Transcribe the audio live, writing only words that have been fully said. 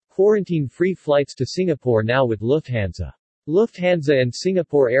Quarantine-free flights to Singapore now with Lufthansa. Lufthansa and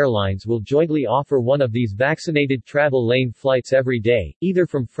Singapore Airlines will jointly offer one of these vaccinated travel lane flights every day, either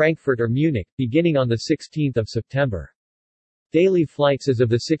from Frankfurt or Munich, beginning on 16 September. Daily flights as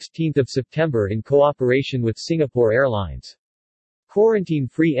of 16 September in cooperation with Singapore Airlines.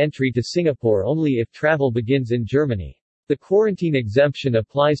 Quarantine-free entry to Singapore only if travel begins in Germany. The quarantine exemption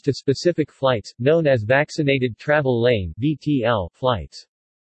applies to specific flights, known as Vaccinated Travel Lane (VTL) flights.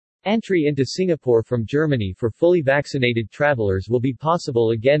 Entry into Singapore from Germany for fully vaccinated travelers will be possible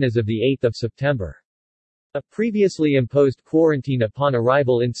again as of 8 September. A previously imposed quarantine upon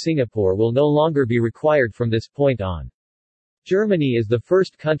arrival in Singapore will no longer be required from this point on. Germany is the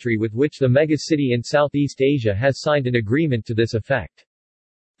first country with which the megacity in Southeast Asia has signed an agreement to this effect.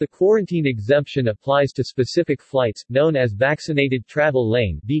 The quarantine exemption applies to specific flights, known as Vaccinated Travel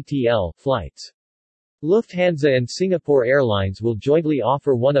Lane (VTL) flights. Lufthansa and Singapore Airlines will jointly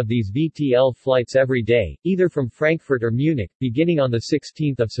offer one of these VTL flights every day, either from Frankfurt or Munich, beginning on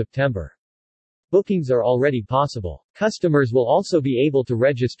 16 September. Bookings are already possible. Customers will also be able to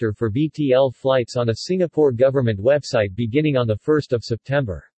register for VTL flights on a Singapore government website beginning on 1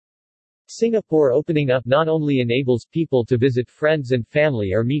 September. Singapore opening up not only enables people to visit friends and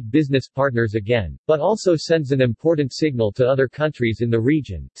family or meet business partners again, but also sends an important signal to other countries in the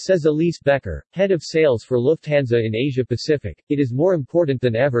region, says Elise Becker, head of sales for Lufthansa in Asia Pacific. It is more important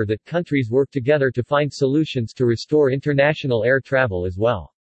than ever that countries work together to find solutions to restore international air travel as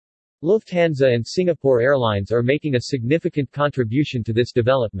well. Lufthansa and Singapore Airlines are making a significant contribution to this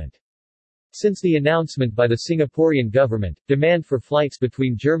development. Since the announcement by the Singaporean government, demand for flights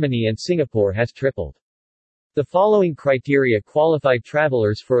between Germany and Singapore has tripled. The following criteria qualify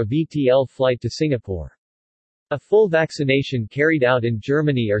travelers for a VTL flight to Singapore. A full vaccination carried out in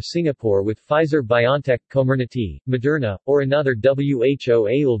Germany or Singapore with Pfizer-BioNTech, Comirnaty, Moderna, or another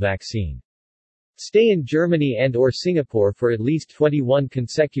WHO-AOL vaccine. Stay in Germany and/or Singapore for at least 21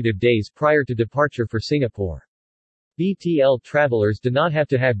 consecutive days prior to departure for Singapore. VTL travelers do not have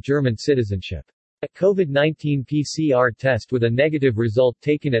to have German citizenship. A COVID-19 PCR test with a negative result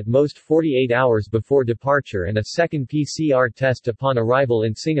taken at most 48 hours before departure and a second PCR test upon arrival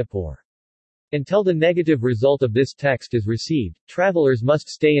in Singapore. Until the negative result of this test is received, travelers must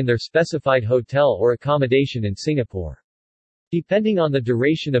stay in their specified hotel or accommodation in Singapore. Depending on the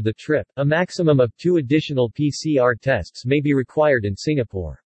duration of the trip, a maximum of 2 additional PCR tests may be required in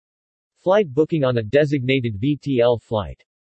Singapore. Flight booking on a designated VTL flight.